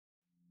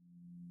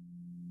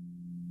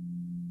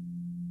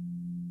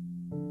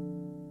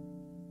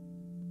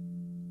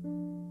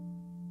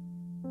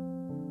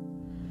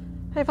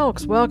Hey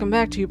folks, welcome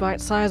back to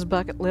Bite-Sized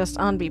Bucket List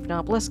on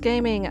Beefgnawpolis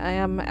Gaming. I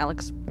am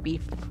Alex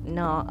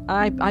Beefgnaw.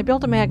 I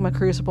built a magma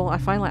crucible.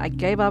 I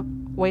gave up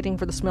waiting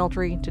for the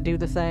smeltery to do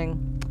the thing.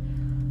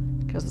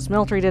 Because the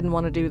smeltery didn't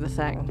want to do the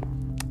thing.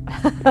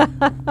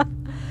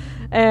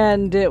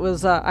 And it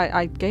was,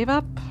 I gave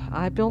up.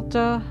 I built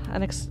well,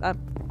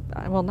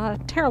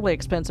 not a terribly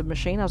expensive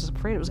machine. I was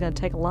afraid it was going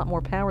to take a lot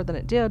more power than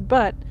it did,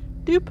 but,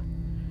 doop.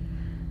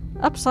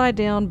 Upside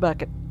down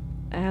bucket.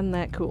 Isn't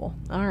that cool?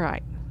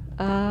 Alright.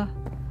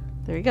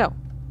 There you go.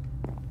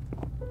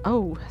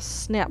 Oh,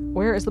 snap.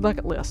 Where is the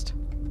bucket list?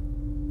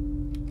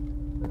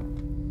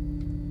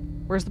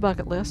 Where's the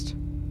bucket list?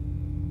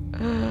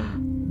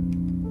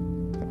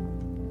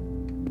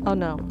 Oh,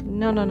 no.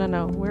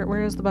 No.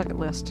 Where is the bucket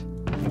list?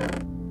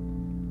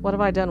 What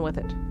have I done with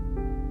it?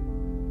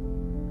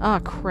 Ah,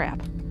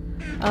 crap.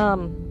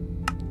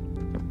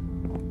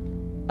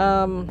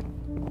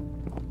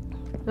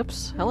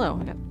 Oops. Hello.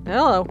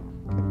 Hello.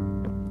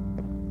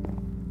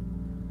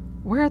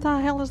 Where the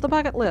hell is the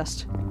bucket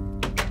list?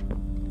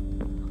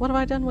 What have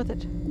I done with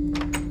it?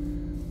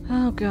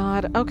 Oh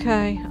god,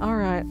 okay,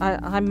 alright.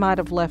 I might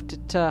have left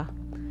it,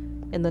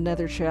 in the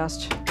nether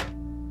chest.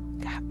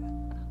 God,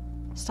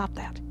 stop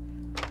that.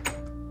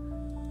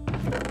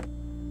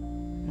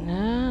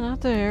 No, not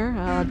there.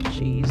 Oh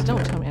jeez,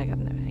 don't tell me I got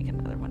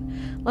another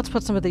one. Let's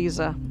put some of these,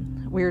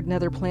 weird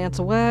nether plants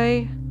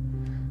away.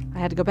 I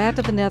had to go back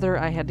to the nether,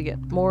 I had to get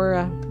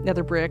more,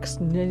 nether bricks.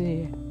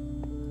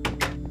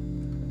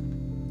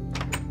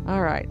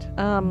 Alright,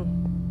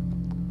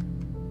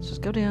 let's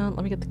just go down.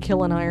 Let me get the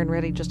killing iron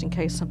ready just in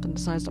case something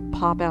decides to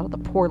pop out of the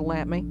portal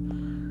at me.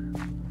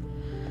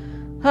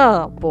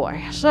 Oh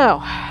boy,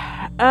 so,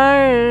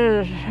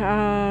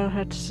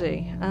 let's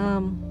see,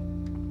 I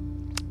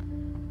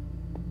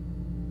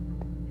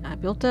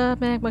built a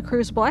magma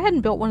crucible. I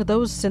hadn't built one of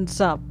those since,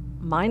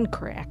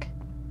 Minecraft.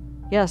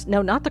 Yes,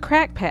 no, not the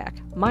crack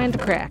pack.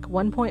 Minecraft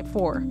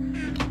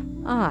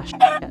 1.4. Ah, shit.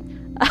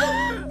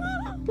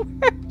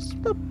 Where's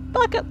the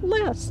bucket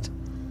list?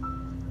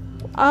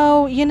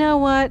 Oh, you know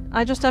what?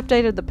 I just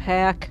updated the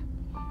pack.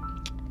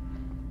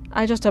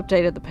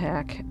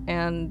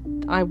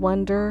 And I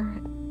wonder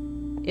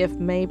if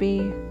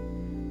maybe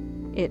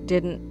it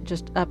didn't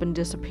just up and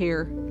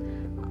disappear.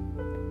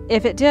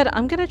 If it did,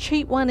 I'm gonna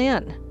cheat one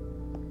in.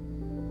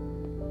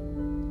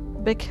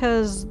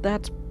 Because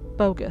that's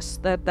bogus.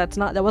 That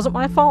wasn't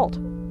my fault.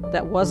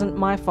 That wasn't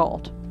my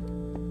fault.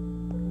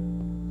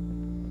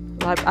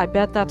 I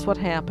bet that's what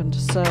happened,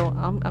 so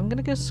I'm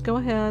gonna just go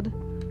ahead.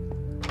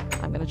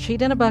 I'm gonna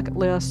cheat in a bucket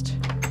list.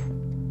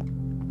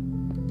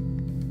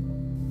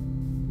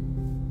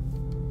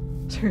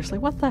 Seriously,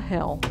 what the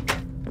hell?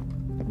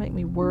 Make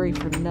me worry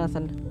for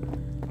nothing.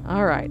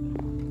 Alright.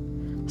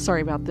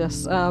 Sorry about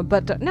this,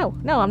 but no,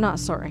 I'm not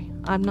sorry.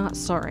 I'm not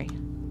sorry.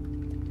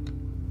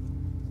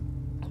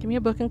 Give me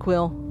a book and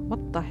quill.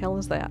 What the hell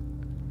is that?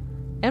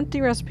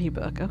 Empty recipe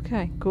book.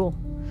 Okay, cool.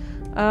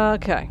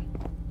 Okay.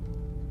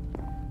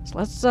 So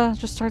let's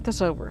just start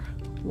this over.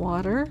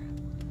 Water,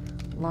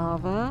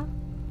 lava,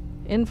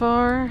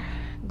 invar,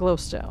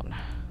 glowstone.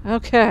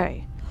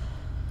 Okay.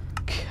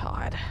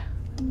 God.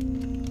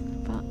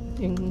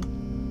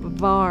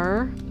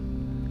 Var,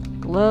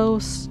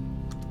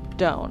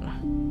 glowstone.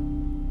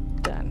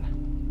 Done.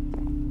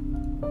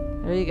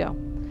 There you go.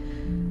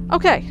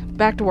 Okay,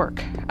 back to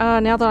work.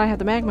 Now that I have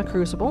the magma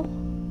crucible,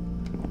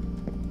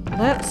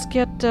 let's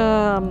get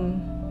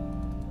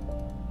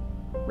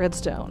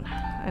redstone.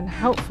 And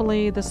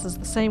hopefully this is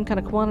the same kind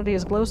of quantity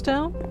as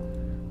glowstone.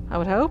 I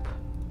would hope.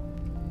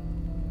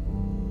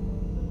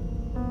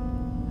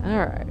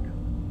 Alright.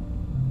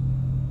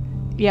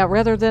 Yeah,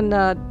 rather than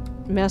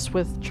mess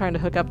with trying to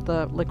hook up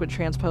the liquid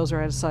transposer,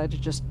 I decided to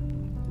just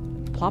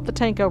plop the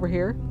tank over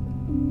here.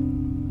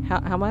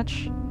 How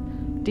much?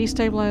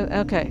 Destabilize.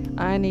 Okay,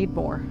 I need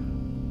more.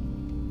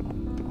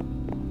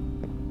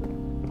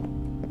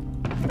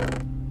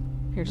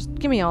 Here, just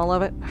give me all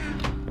of it.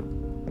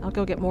 I'll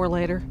go get more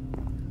later.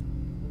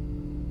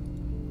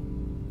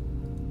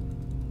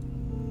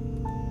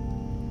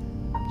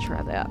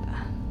 Try that.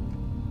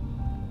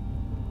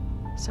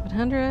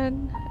 700,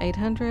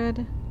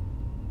 800,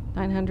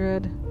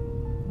 900.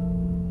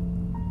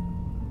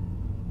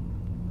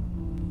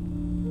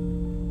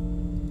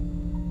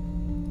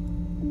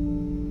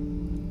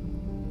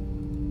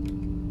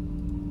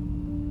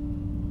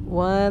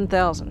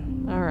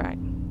 $1,000. Alright.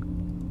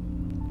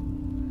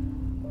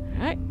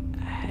 Alright.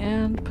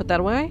 And put that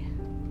away.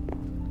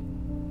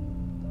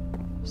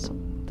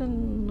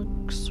 Something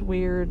looks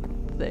weird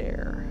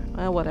there.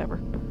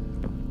 Whatever.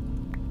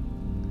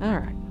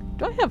 Alright.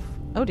 Do I have...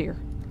 Oh dear.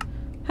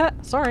 Ha!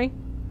 Sorry.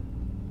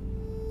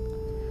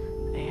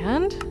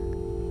 And...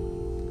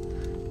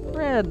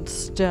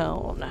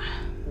 redstone.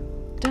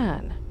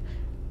 Done.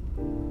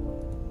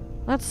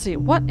 Let's see.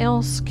 What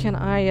else can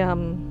I,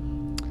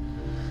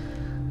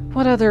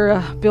 what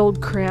other,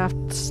 build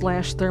craft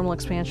 / thermal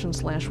expansion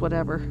 /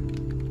 whatever?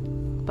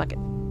 Bucket.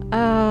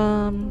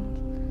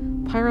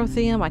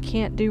 Pyrotheum I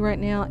can't do right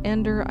now.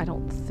 Ender I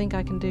don't think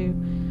I can do.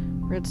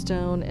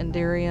 Redstone,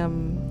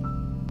 Enderium,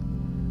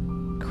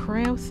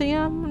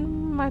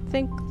 Cryothium? I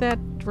think that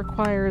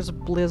requires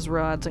blizz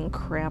rods and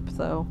crap,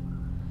 though.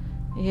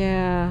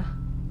 Yeah.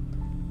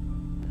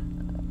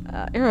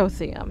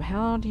 Aerothium,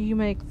 how do you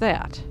make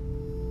that?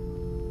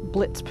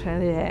 Blitz...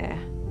 yeah.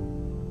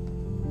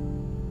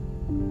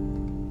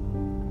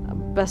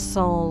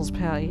 Basal's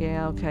powder,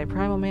 yeah, okay.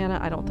 Primal mana,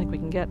 I don't think we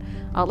can get.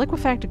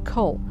 Liquefacted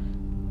coal.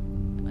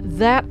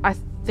 That, I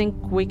think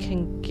we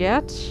can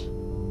get.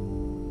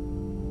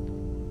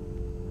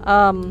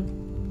 I'm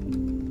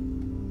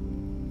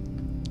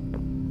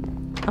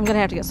gonna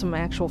have to get some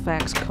actual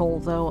facts coal,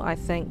 though, I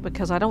think,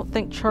 because I don't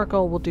think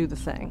charcoal will do the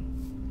thing.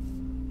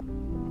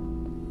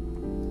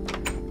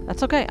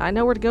 That's okay, I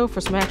know where to go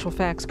for some actual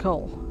facts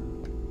coal.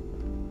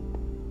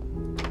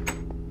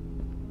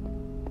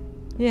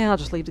 Yeah, I'll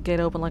just leave the gate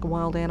open like a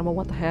wild animal,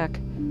 what the heck.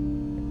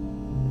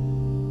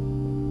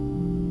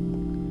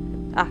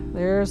 Ah,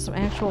 there's some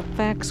actual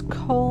facts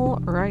coal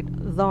right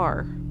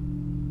there.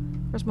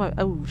 Where's my...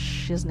 oh,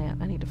 shiznat,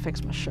 I need to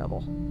fix my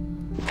shovel.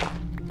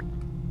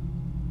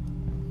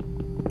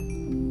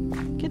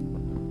 Get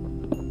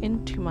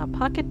into my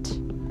pocket.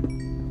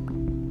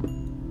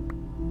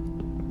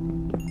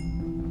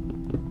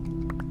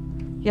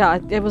 Yeah,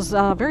 it was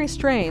very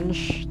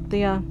strange.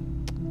 The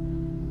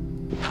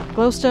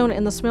glowstone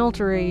in the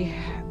smeltery,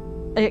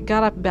 it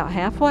got up about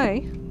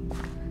halfway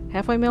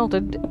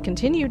melted,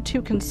 continued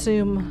to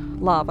consume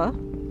lava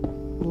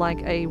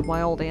like a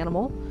wild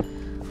animal.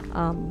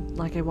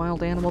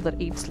 That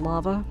eats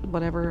lava,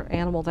 whatever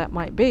animal that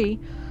might be.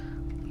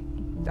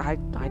 I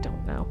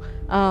don't know.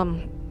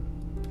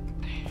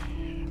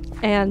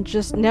 And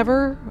just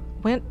never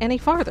went any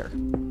farther.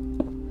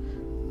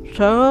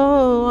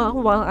 So,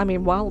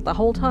 while the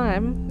whole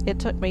time it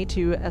took me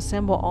to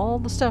assemble all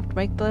the stuff to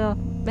make the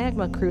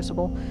magma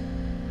crucible,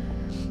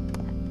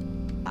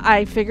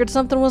 I figured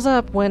something was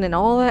up when in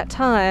all that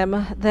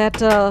time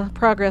that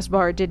progress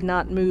bar did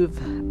not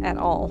move at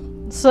all.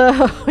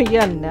 So,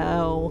 you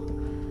know.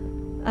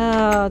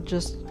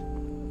 Just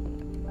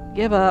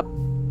give up.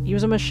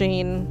 Use a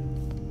machine.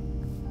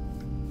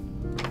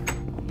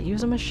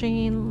 Use a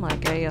machine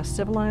like a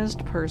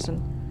civilized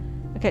person.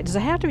 Okay, does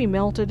it have to be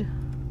melted?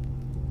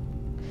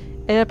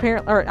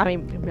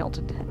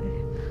 Melted.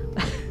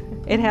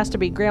 It has to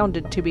be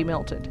grounded to be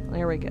melted.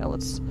 There we go.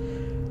 Let's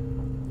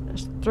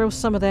just throw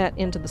some of that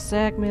into the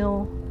sag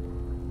mill.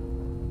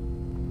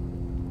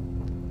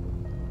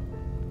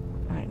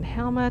 Alright, and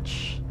how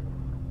much?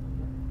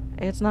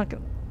 It's not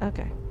gonna...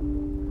 okay.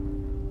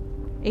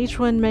 Each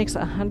one makes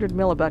 100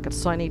 millibuckets,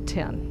 so I need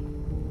 10.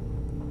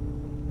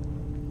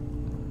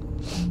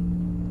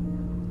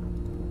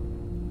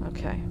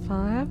 Okay,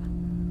 5,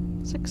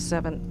 6,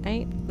 7,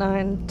 8,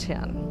 9,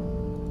 10.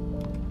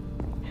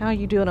 How are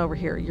you doing over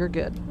here? You're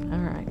good.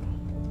 Alright.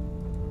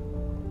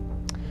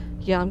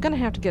 Yeah, I'm gonna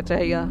have to get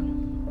a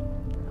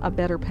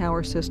better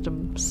power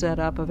system set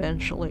up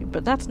eventually,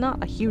 but that's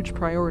not a huge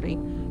priority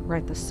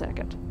right this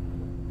second.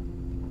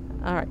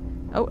 Alright.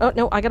 Oh,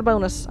 no, I got a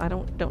bonus. I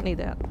don't need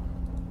that.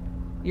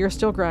 You're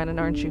still grinding,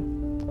 aren't you?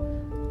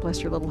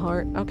 Bless your little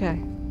heart.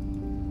 Okay.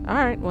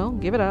 Alright, well,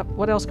 give it up.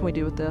 What else can we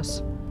do with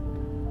this?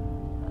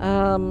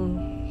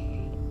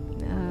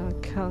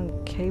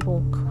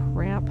 Concable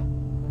crap.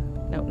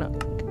 No.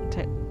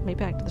 Take me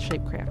back to the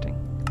shape crafting.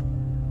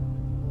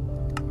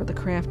 Where the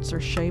crafts are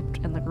shaped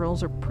and the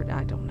girls are pretty.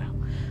 I don't know.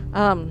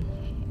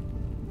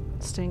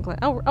 Stained glass.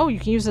 Oh, you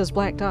can use it as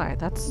black dye.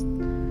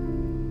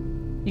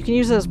 You can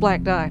use it as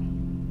black dye.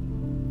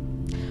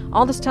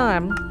 All this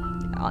time,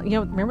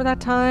 remember that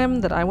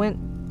time that I went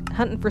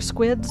hunting for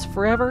squids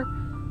forever?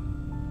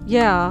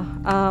 Yeah,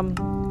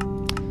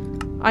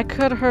 I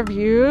could have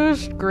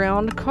used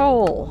ground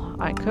coal.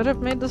 I could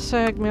have made the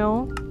sag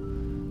mill.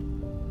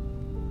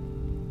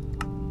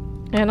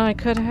 And I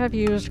could have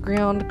used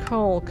ground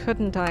coal,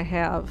 couldn't I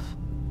have?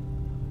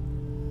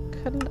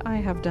 Couldn't I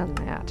have done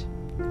that?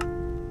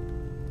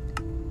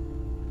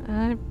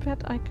 I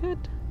bet I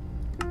could.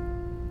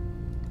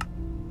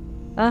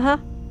 Uh-huh.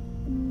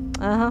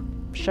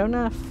 Sure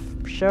enough.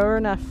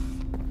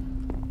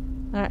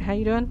 Alright, how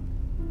you doing?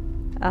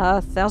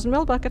 1,000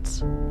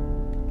 millibuckets.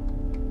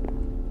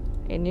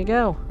 In you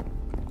go.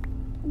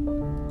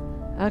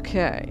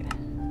 Okay.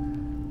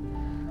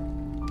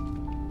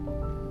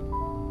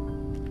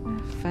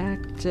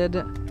 Facted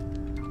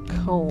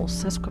coal.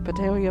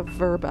 Sesquipedalia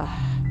verba.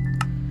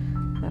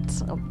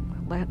 That's a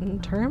Latin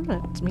term.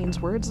 That means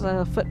words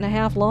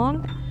 1.5 feet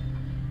long.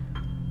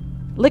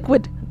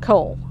 Liquid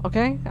coal,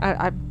 okay?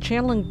 I'm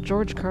channeling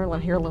George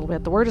Carlin here a little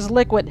bit. The word is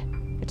liquid.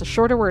 It's a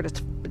shorter word.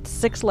 It's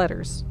 6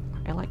 letters.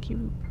 I like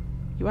you.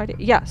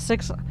 Yeah,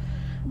 6.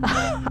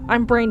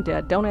 I'm brain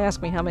dead. Don't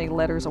ask me how many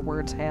letters a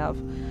words have.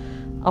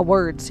 A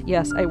words.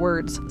 Yes, a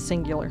words.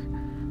 Singular.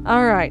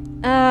 Alright.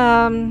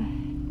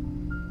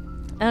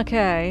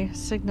 Okay.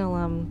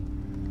 Signal,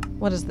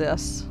 what is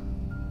this?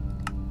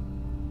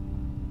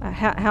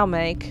 How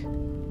make?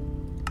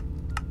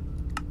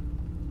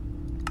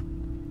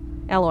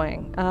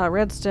 Alloying.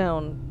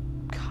 Redstone,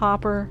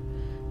 copper,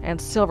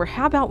 and silver.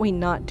 How about we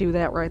not do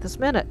that right this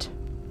minute?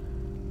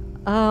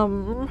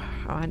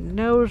 My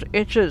nose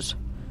itches.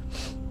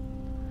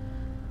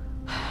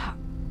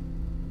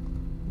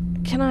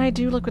 can I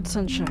do liquid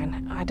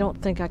sunshine? I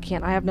don't think I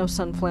can. I have no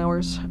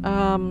sunflowers.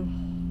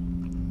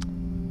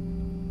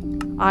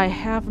 I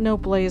have no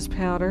blaze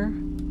powder.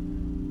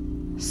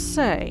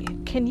 Say,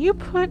 can you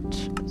put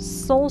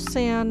soul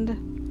sand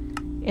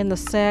in the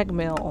sag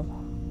mill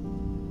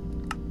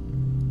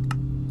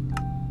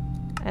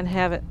and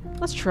have it?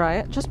 Let's try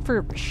it, just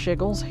for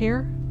shiggles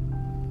here.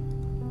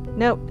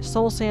 Nope,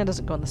 soul sand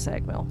doesn't go in the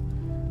sag mill.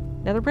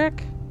 Nether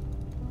brick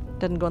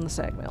doesn't go in the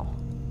sag mill.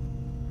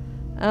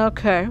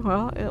 Okay,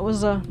 well, it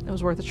was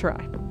worth a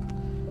try.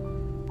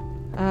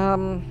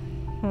 Well,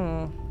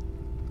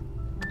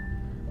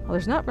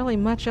 there's not really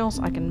much else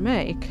I can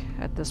make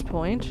at this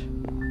point.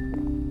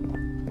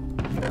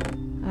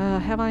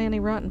 Have I any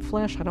rotten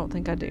flesh? I don't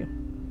think I do.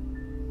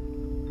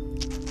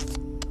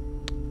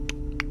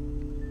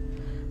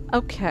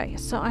 Okay,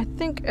 so I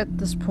think at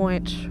this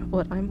point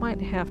what I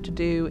might have to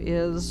do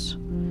is,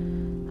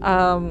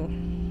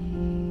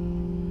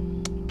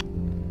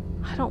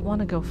 I don't want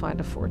to go find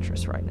a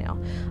fortress right now.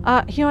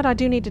 You know what I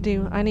do need to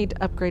do? I need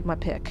to upgrade my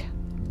pick.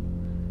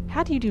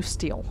 How do you do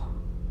steel?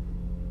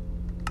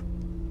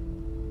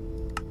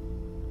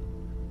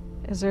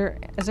 Is there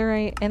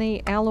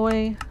any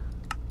alloying?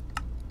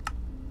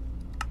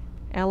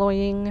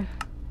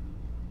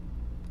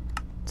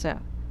 What's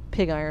that?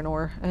 Pig iron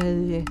ore.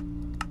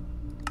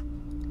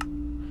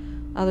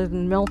 Other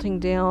than melting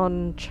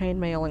down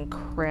chainmail and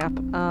crap.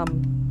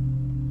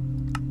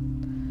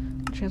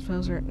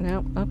 Transposer.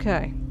 No.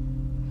 Okay.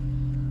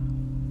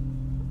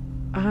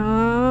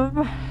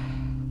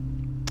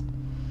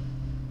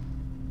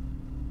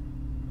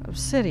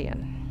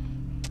 Obsidian.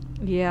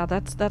 Yeah,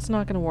 that's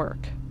not gonna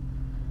work.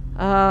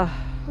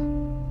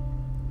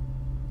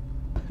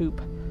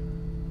 Poop.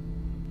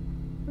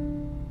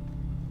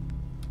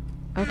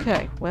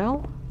 Okay,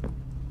 well,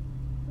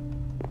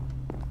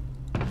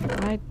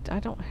 I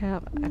don't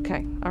have...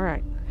 Okay,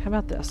 alright. How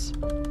about this?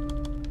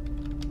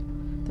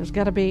 There's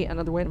gotta be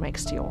another way to make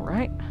steel,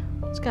 right?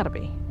 It's gotta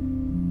be.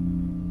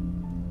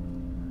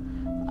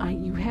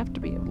 You have to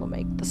be able to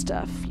make the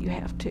stuff. You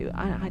have to.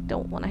 I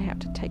don't want to have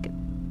to take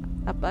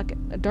a bucket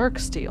of dark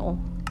steel.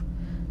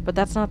 But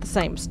that's not the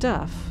same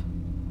stuff.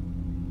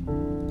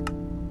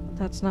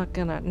 That's not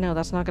gonna... No,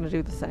 that's not gonna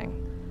do the thing.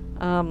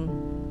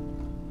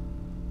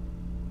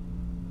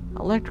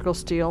 Electrical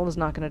steel is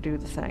not gonna do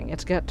the thing.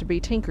 It's got to be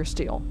tinker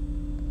steel.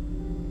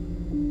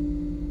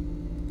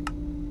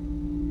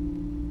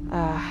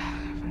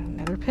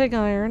 Another pig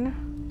iron.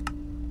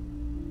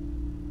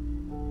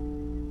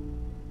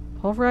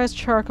 Pulverized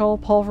charcoal,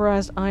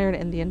 pulverized iron,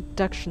 and the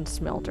induction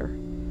smelter.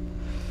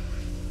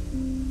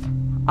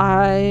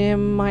 I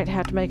might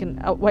have to make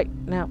an... Oh, wait.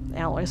 No.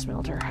 Alloy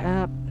smelter.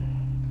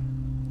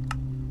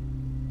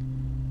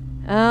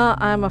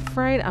 I'm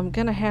afraid I'm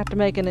gonna have to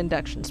make an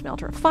induction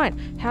smelter.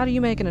 Fine. How do you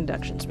make an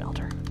induction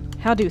smelter?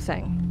 How do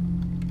thing?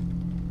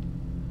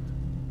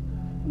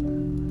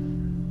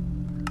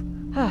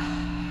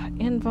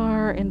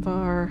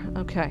 Invar.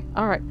 Okay.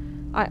 Alright.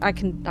 I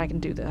can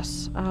do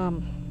this.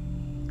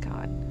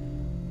 God.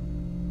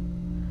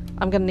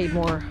 I'm gonna need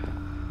more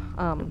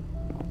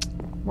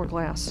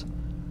glass.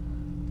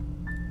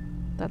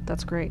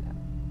 That's great.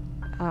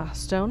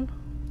 Stone?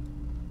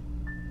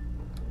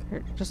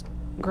 Here, just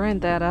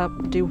grind that up,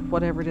 do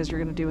whatever it is you're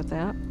gonna do with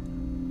that.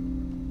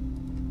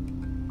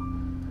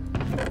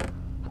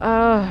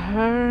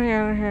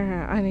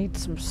 I need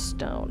some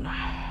stone.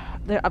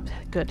 There,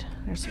 good.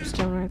 There's some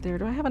stone right there.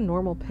 Do I have a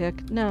normal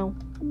pick? No,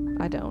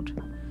 I don't.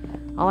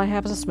 All I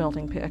have is a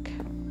smelting pick.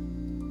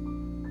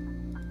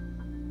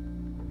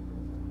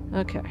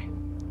 Okay.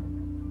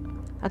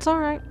 That's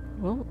alright.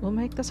 We'll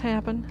make this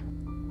happen.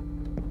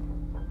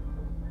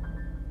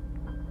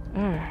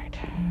 Alright.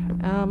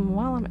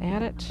 While I'm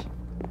at it...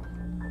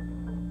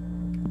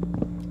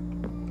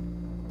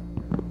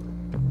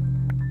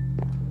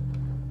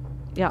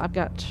 Yeah, I've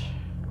got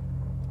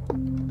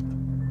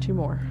 2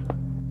 more.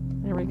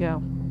 There we go.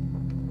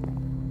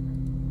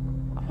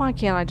 Why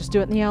can't I just do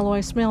it in the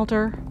alloy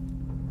smelter?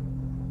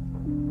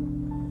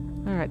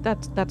 Alright,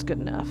 that's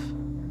good enough.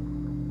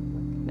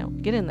 No,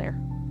 get in there.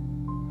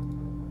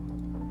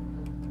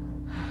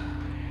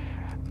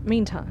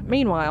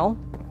 Meanwhile,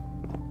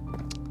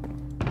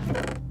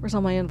 where's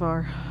all my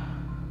invar?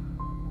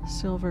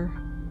 Silver.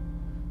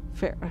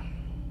 Fair.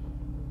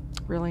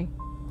 Really?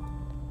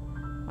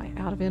 Am I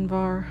out of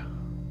invar?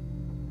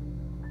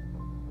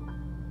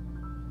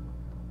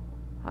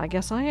 I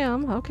guess I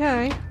am.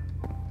 Okay.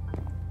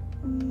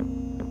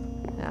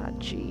 Ah,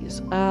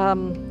 jeez.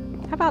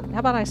 How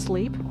about I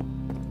sleep?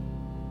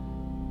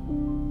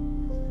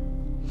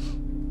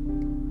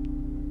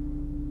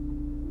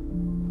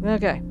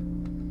 Okay.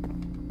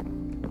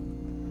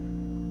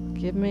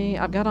 Give me...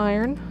 I've got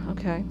iron.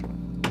 Okay.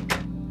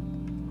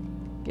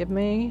 Give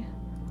me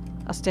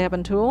a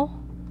stabbing tool.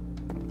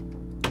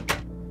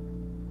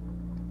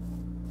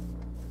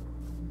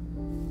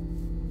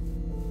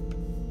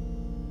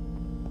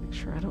 Make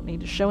sure I don't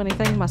need to show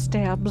anything. My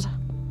stabs.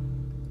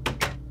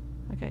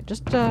 Okay,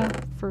 just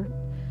for...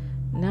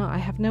 No, I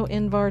have no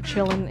invar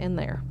chilling in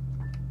there.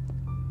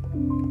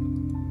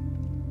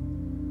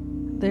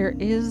 There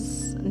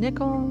is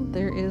nickel.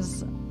 There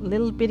is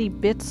little bitty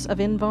bits of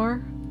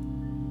Invar.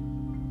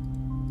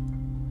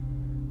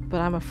 But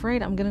I'm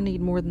afraid I'm gonna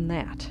need more than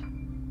that.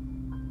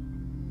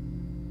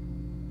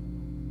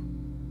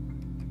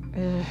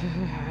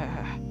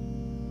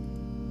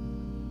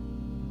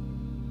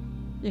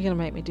 You're gonna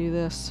make me do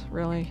this,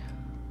 really?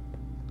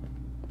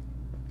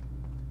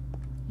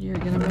 You're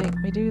gonna make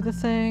me do the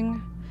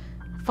thing?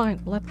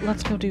 Fine,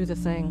 let's go do the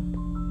thing.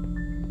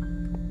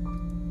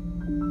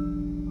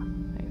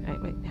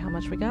 Wait, how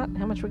much we got?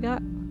 How much we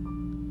got?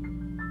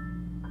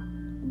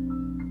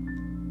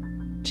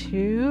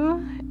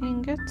 2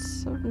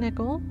 ingots of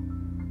nickel.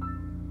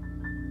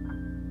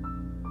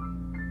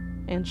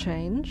 And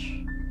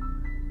change.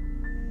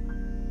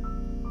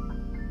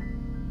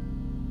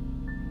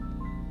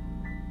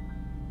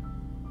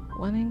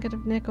 One ingot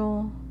of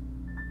nickel.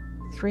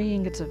 3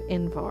 ingots of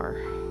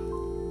Invar.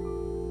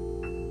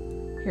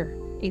 Here,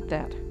 eat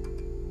that.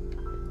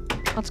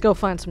 Let's go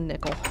find some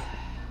nickel.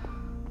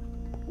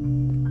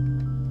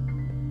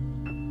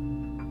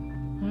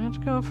 Let's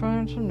go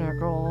find some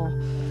nickel.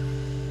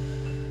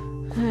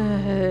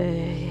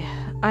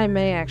 I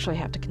may actually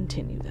have to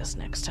continue this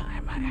next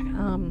time.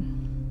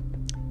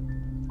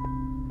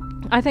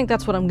 I think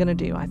that's what I'm gonna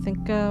do. I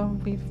think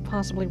we've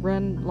possibly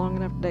run long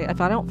enough today. If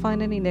I don't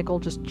find any nickel,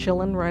 just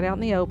chilling right out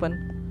in the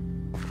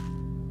open.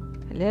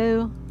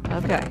 Hello?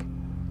 Okay.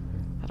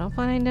 If I don't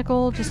find any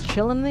nickel, just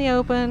chilling in the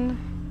open.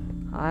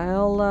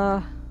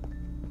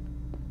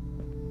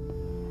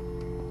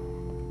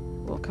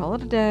 We'll call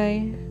it a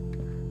day.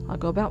 I'll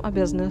go about my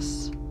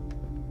business.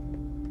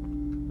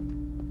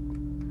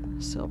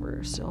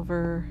 Silver,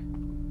 silver.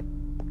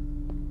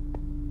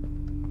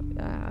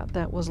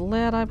 That was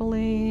lead, I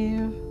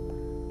believe.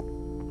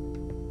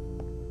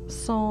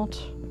 Salt.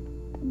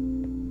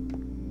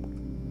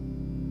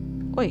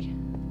 Oi.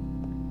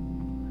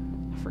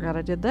 I forgot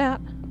I did that.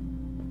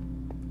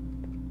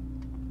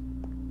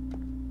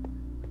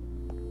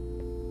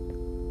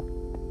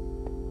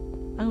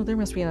 Oh, there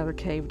must be another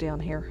cave down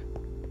here.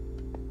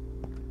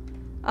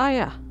 Ah,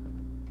 yeah.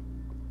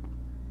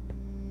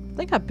 I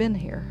think I've been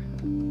here.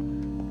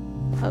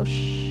 Oh,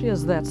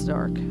 shiz, that's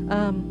dark.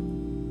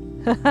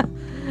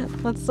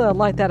 Let's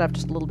light that up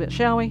just a little bit,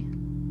 shall we?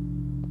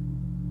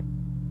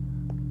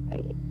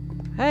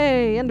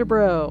 Hey,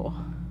 Enderbro!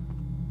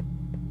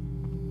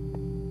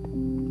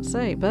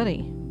 Say, buddy.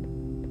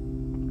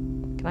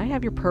 Can I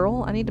have your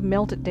pearl? I need to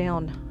melt it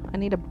down. I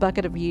need a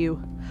bucket of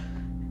you.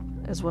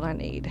 Is what I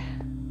need.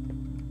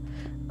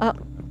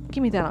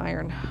 Give me that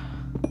iron.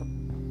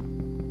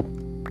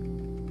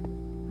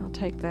 I'll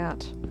take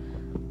that.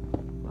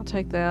 I'll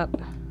take that.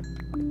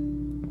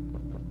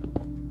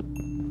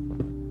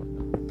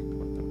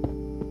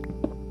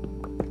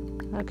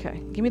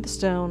 Okay, give me the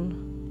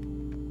stone.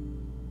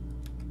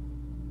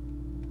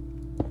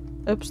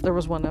 Oops, there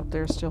was one up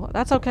there still.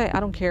 That's okay, I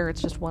don't care,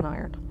 it's just 1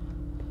 iron.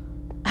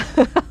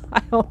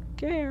 I don't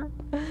care.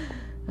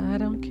 I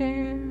don't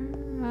care.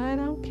 I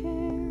don't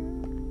care.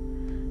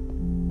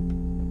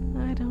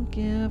 I don't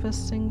give a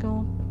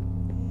single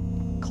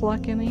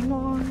cluck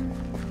anymore.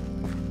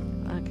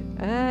 Okay.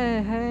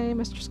 Hey,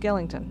 Mr.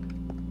 Skellington.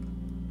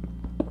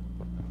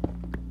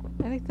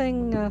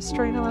 Anything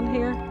straight on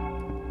here?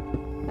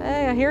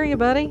 Hey, I hear you,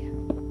 buddy.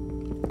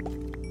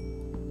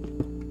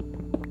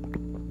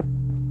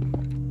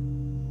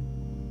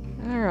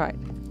 Alright.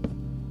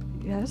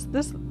 Yeah,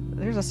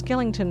 there's a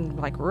skeleton,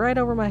 like, right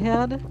over my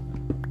head.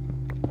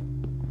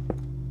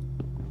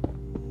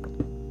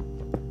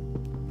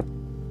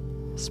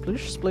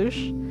 Sploosh,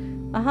 sploosh.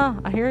 Uh-huh,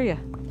 I hear you.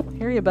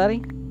 Hear you,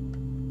 buddy.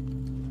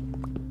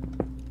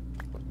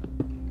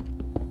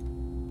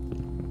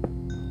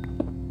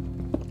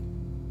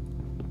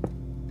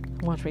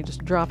 Watch me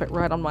just drop it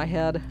right on my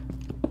head.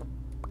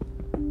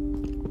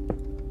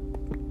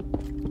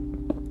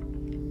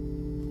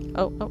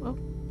 Oh, oh, oh.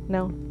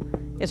 No.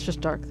 It's just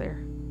dark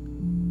there.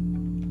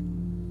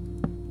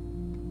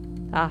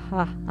 Ah,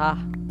 ah,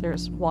 ah.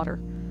 There's water.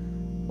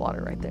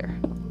 Water right there.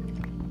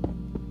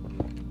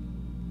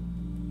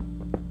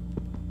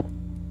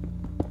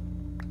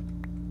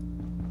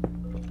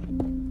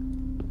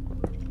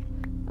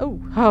 Oh,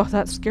 oh,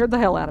 that scared the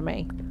hell out of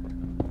me.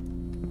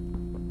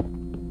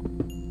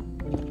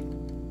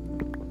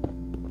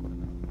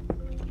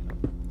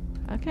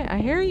 Okay, I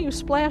hear you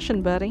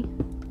splashing, buddy.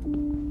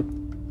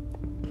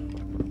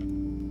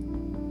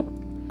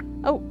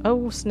 Oh,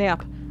 oh,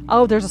 snap.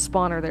 Oh, there's a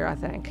spawner there, I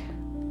think.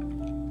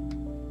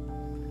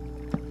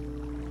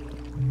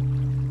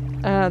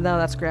 No,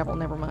 that's gravel,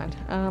 never mind.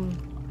 Ah,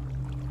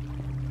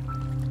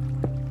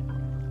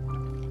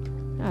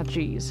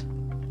 jeez.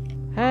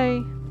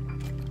 Hey.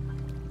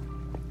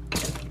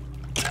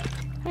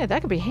 Hey,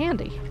 that could be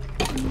handy.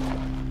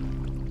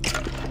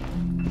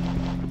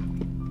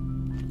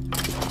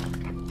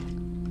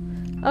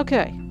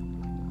 Okay.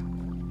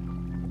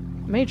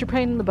 Major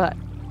pain in the butt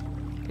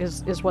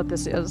is what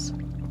this is.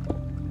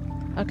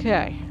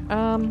 Okay.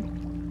 Ah,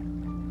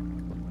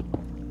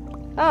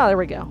 there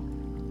we go.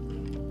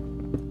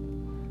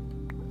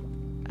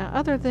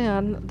 Other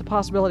than the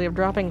possibility of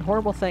dropping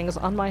horrible things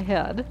on my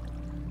head,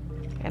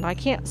 And I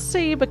can't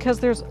see because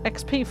there's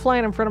XP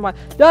flying in front of my...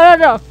 No, no,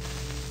 no!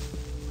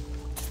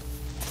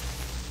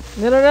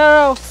 No, no,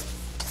 no,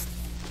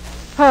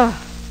 no!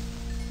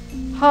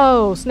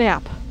 Oh,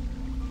 snap.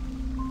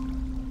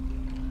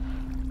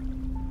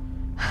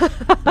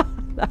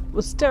 That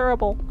was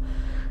terrible.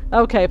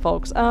 Okay,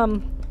 folks.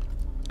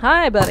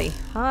 Hi, buddy.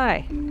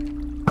 Hi.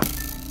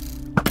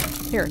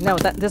 Here, no,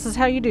 this is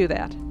how you do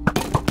that.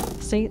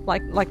 See?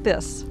 Like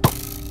this.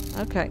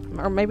 Okay.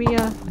 Or maybe,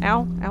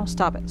 ow,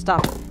 stop it,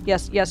 stop it.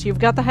 Yes, you've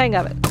got the hang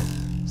of it.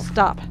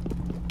 Stop.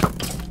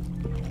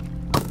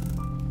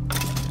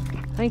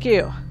 Thank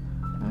you.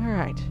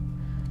 Alright.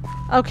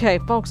 Okay,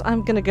 folks,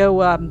 I'm gonna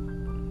go,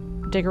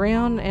 dig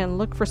around and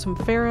look for some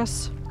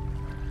ferrous.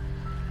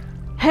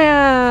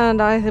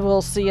 And I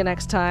will see you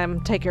next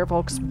time. Take care,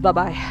 folks.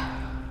 Bye-bye.